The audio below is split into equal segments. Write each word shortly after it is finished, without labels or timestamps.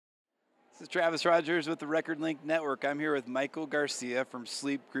This is Travis Rodgers with the RecordLinc Network. I'm here with Michael Garcia from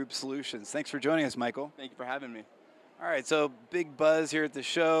Sleep Group Solutions. Thanks for joining us, Michael. Thank you for having me. All right, so big buzz here at the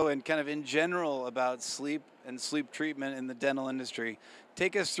show and kind of in general about sleep and sleep treatment in the dental industry.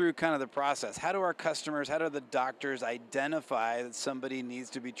 Take us through kind of the process. How do our customers, how do the doctors identify that somebody needs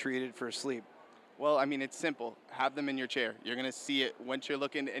to be treated for sleep? Well, I mean, it's simple. Have them in your chair. You're going to see it once you're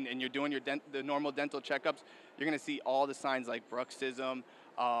looking and you're doing the normal dental checkups. You're going to see all the signs like bruxism,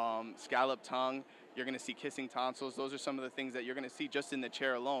 scalloped tongue. You're going to see kissing tonsils. Those are some of the things that you're going to see just in the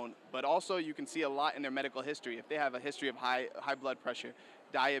chair alone. But also you can see a lot in their medical history. If they have a history of high blood pressure,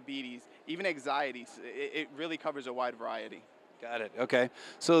 diabetes, even anxiety, it really covers a wide variety. Got it. Okay.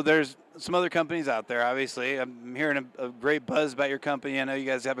 So there's some other companies out there, obviously. I'm hearing a great buzz about your company. I know you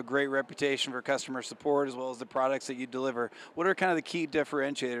guys have a great reputation for customer support as well as the products that you deliver. What are kind of the key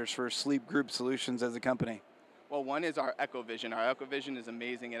differentiators for Sleep Group Solutions as a company? Well, one is our EchoVision. Our EchoVision is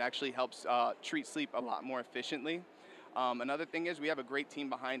amazing. It actually helps treat sleep a lot more efficiently. Another thing is we have a great team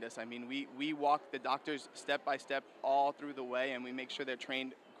behind us. I mean, we walk the doctors step by step all through the way, and we make sure they're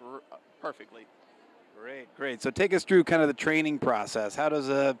trained perfectly. Great. So take us through kind of the training process. How does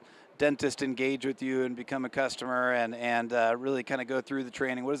a dentist engage with you and become a customer and really kind of go through the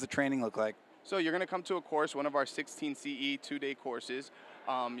training? What does the training look like? So you're going to come to a course, one of our 16 CE 2-day courses.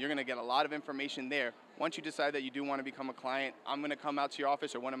 You're going to get a lot of information there. Once you decide that you do want to become a client, I'm going to come out to your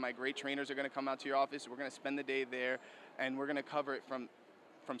office, or one of my great trainers are going to come out to your office. We're going to spend the day there, and we're going to cover it from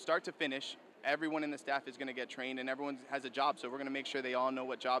start to finish. Everyone in the staff is going to get trained, and everyone has a job, so we're going to make sure they all know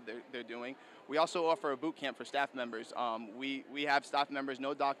what job they're doing. We also offer a boot camp for staff members. We have staff members,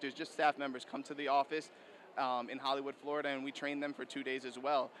 no doctors, just staff members come to the office in Hollywood, Florida, and we train them for 2 days as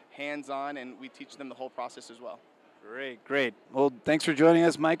well, hands-on, and we teach them the whole process as well. Great. Well, thanks for joining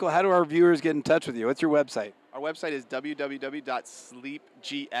us, Michael. How do our viewers get in touch with you? What's your website? Our website is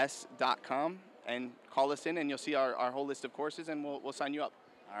www.sleepgs.com, and call us in, and you'll see our whole list of courses, and we'll sign you up.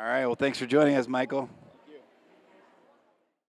 All right. Well, thanks for joining us, Michael.